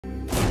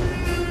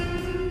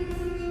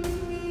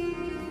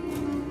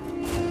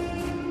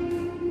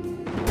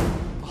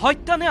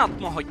হত্যা নে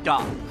আত্মহত্যা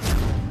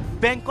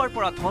বেংকৰ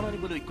পৰা ধন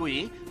আনিবলৈ গৈ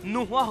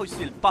নোহোৱা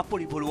হৈছিল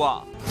পাপৰি বৰুৱা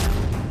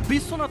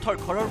বিশ্বনাথৰ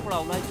ঘৰৰ পৰা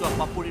ওলাই যোৱা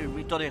পাপৰিৰ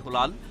মৃতদেহ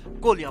ওলাল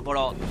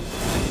কলিয়াবৰত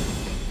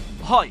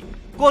হয়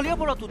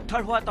কলিয়াবৰত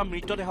উদ্ধাৰ হোৱা এটা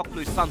মৃতদেহক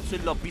লৈ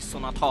চাঞ্চল্য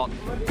বিশ্বনাথত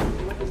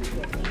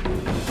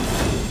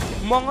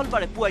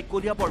মঙ্গলবাৰে পুৱাই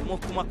কলিয়াবৰ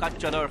মহকুমা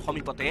কাৰ্যালয়ৰ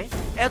সমীপতে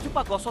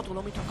এজোপা গছত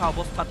ওলমি থকা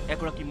অৱস্থাত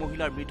এগৰাকী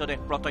মহিলাৰ মৃতদেহ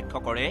প্ৰত্যক্ষ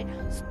কৰে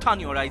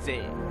স্থানীয় ৰাইজে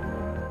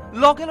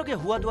লগে লগে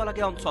হুৱা দুৱা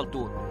লাগে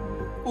অঞ্চলটোত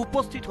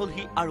উপস্থিত হল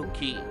হি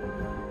আৰক্ষী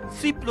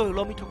চিপ লৈ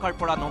ওলমি থকাৰ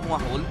পৰা নমোৱা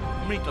হল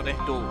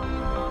মৃতদেহটো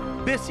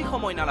বেছি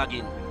সময়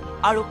নালাগিল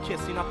আৰক্ষীয়ে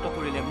চিনাক্ত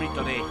কৰিলে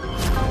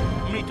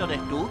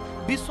মৃতদেহটো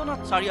বিশ্বনাথ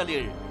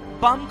চাৰিআলিৰ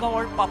বাম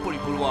গাঁৱৰ পাপৰি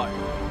বৰুৱাৰ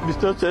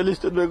বিশ্বনাথ চাৰিআলি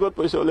ষ্টেট বেংকত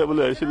পইচা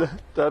উলিয়াবলৈ আহিছিলে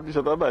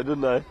তাৰপিছত বাইদেউ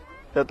নাই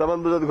এটামান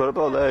বজাত ঘৰৰ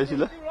পৰা ওলাই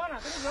আহিছিলে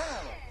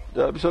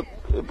তাৰপিছত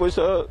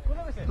পইচা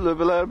লৈ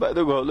পেলাই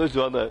বাইদেউ ঘৰলৈ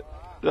যোৱা নাই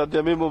ৰাতি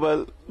আমি মোবাইল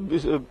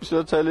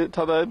বিশ্বনাথ চাৰিআলি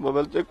থানাই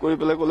মোবাইল চেক কৰি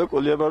পেলাই ক'লে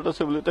কলিয়াবৰত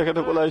আছে বুলি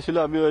তেখেতসকলে আহিছিলে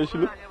আমিও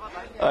আহিছিলো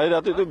আহি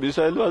ৰাতিটো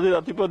বিচাৰিলো আজি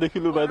ৰাতিপুৱা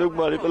দেখিলো বাইদেউক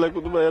মাৰি পেলাই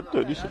কোনোবা ইয়াত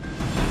থৈ দিছে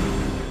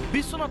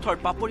বিশ্বনাথৰ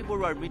পাপৰি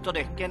বৰুৱাৰ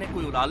মৃতদেহ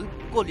কেনেকৈ ওলাল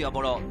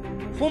কলিয়াবৰত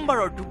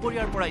সোমবাৰৰ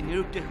দুপৰীয়াৰ পৰাই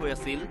নিৰুদ্দেশ হৈ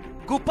আছিল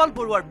গোপাল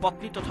বৰুৱাৰ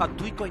পত্নী তথা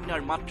দুই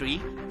কন্যাৰ মাতৃ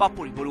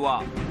পাপৰি বৰুৱা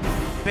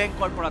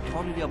বেংকৰ পৰা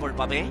ধন উলিয়াবৰ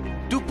বাবে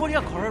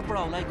দুপৰীয়া ঘৰৰ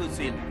পৰা ওলাই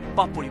গৈছিল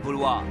পাপৰি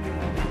বৰুৱা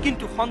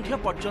কিন্তু সন্ধিয়া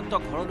পৰ্যন্ত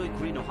ঘৰলৈ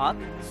ঘূৰি নহাত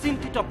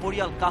চিন্তিত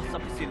পৰিয়াল কাষ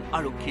চাপিছিল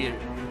আৰক্ষীৰ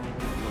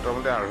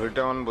মোটামুটি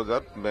 2:30মান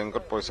বজাত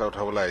বেংকত পইচা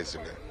উঠাবলৈ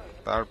আহিছিলে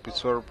তাৰ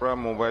পিছৰ পৰা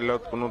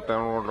মোবাইলত কোনো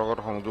তেওঁৰ লগত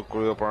সংযোগ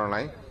কৰিব পৰা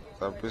নাই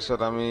তাৰপিছত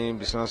আমি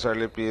বিশ্বনাথ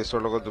চাৰিআলি পিএছৰ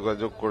লগত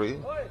যোগাযোগ কৰি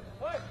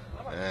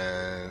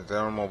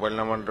তেওঁৰ মোবাইল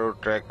নাম্বাৰটো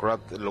ট্ৰেক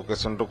কৰাত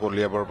লোকেশ্যনটো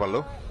কলিয়াবৰ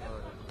পালোঁ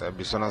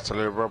বিশ্বনাথ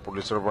চাৰিআলিৰ পৰা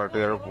পুলিচৰ পাৰ্টি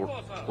আৰু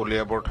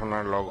কলিয়াবৰ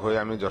থানাৰ লগ হৈ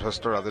আমি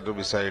যথেষ্ট ৰাতিটো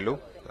বিচাৰিলোঁ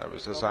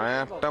তাৰপিছত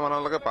 8:30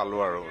 মানলৈকে পালোঁ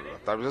আৰু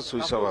তাৰপিছত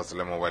ছুইচ অফ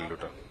আছিলে মোবাইল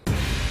দুটা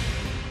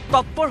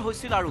তৎপৰ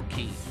হৈছিল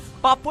আৰক্ষী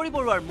পাপৰি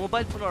বৰুৱাৰ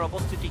মোবাইল ফোনৰ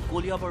অৱস্থিতি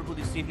কলিয়াবৰ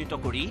বুলি চিহ্নিত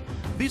কৰি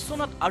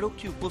বিশ্বনাথ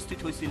আৰক্ষী উপস্থিত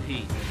হৈছিল হি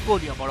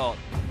কলিয়াবৰত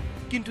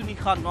কিন্তু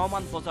নিশা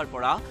 9মান বজাৰ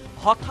পৰা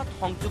হঠাৎ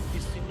সংযোগ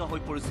বিচ্ছিন্ন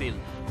হৈ পৰিছিল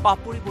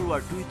পাপৰি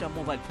বৰুৱাৰ দুইটা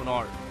মোবাইল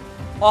ফোনৰ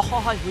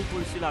অসহায় হৈ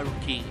পৰিছিল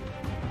আৰক্ষী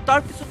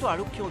তাৰ পিছতো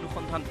আৰক্ষী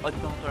অনুসন্ধান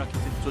অব্যাহত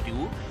ৰাখিছিল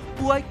যদিও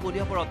পুৱাই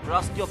কলিয়াবৰত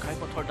ৰাষ্ট্ৰীয়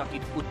ঘাইপথৰ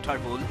দাঁতিত উদ্ধাৰ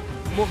হল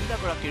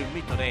মহিলাগৰাকীৰ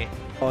মৃতদেহ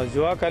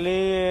যোৱাকালি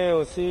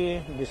অচি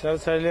বিশ্বনাথ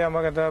চাৰিআলি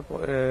আমাক এটা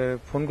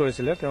ফোন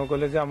কৰিছিলে তেওঁ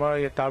ক'লে যে আমাৰ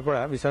তাৰ পৰা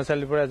বিশ্বনাথ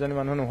চাৰিআলিৰ পৰা এজনী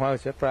মানুহ নোহোৱা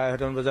হৈছে প্ৰায়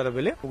 8 বজাত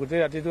আবেলি গোটেই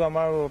ৰাতিটো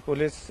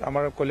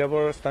আমাৰ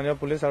কলিয়াবৰ স্থানীয়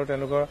পুলিচ আৰু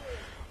তেওঁলোকৰ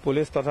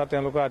পুলিচ তথা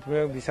তেওঁলোকৰ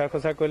আত্মীয় বিচাৰ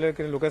খোঁচা কৰিলে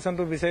কিন্তু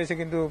লোকেশ্যনটো বিচাৰিছে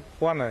কিন্তু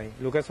পোৱা নাই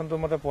লোকেশ্যনটো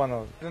মতে পোৱা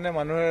নাই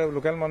মানুহে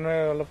লোকেল মানুহে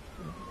অলপ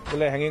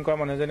বোলে হেঙিং কৰা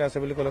মানুহ এজনী আছে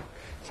বুলি ক'লে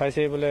চাইছে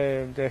বোলে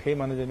সেই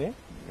মানুহজনী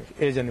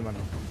এইজনী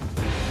মানুহ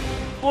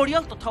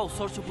পৰিয়াল তথা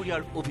ওচৰ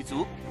চুবুৰীয়াৰ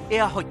অভিযোগ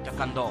এয়া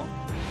হত্যাকাণ্ড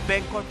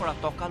বেংকৰ পৰা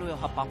টকা লৈ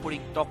অহা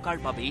পাপৰিক টকাৰ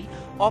বাবেই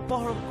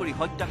অপহৰণ কৰি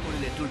হত্যা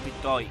কৰিলে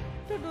দুৰ্বৃত্তই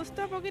দুষ্ট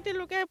প্ৰকৃতিৰ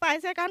লোকে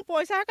পাইছে কাৰণ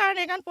পইচাৰ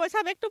কাৰণে কাৰণ পইচা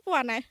বেগটো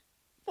পোৱা নাই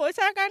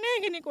পইচাৰ কাৰণে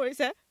এইখিনি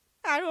কৰিছে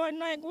আৰু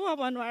অন্য একো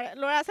হ'ব নোৱাৰে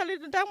ল'ৰা ছোৱালী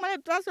দুটাক মানে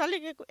দুটা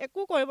ছোৱালীক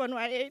একো কৰিব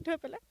নোৱাৰে এৰি থৈ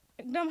পেলাই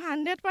একদম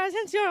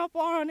 100% চিয়ৰ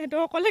অপহৰণ সেইটো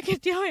অকলে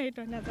কেতিয়াও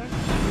এইটো নাজানে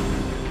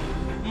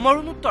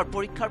মৰণোত্তৰ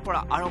পৰীক্ষাৰ পৰা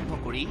আৰম্ভ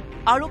কৰি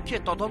আৰক্ষীয়ে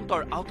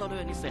তদন্তৰ আওতালৈ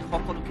আনিছে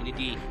সকলোখিনি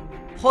দিশ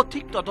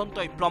সঠিক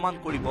তদন্তই প্ৰমাণ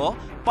কৰিব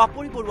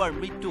পাপৰি বৰুৱাৰ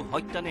মৃত্যু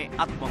হত্যা নে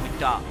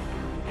আত্মহত্যা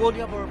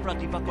কলিয়াবৰৰ পৰা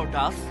দীপাকৰ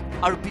দাস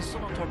আৰু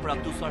বিশ্বনাথৰ পৰা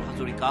তুষাৰ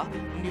Hazarika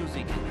news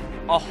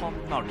 18 Assam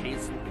north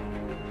east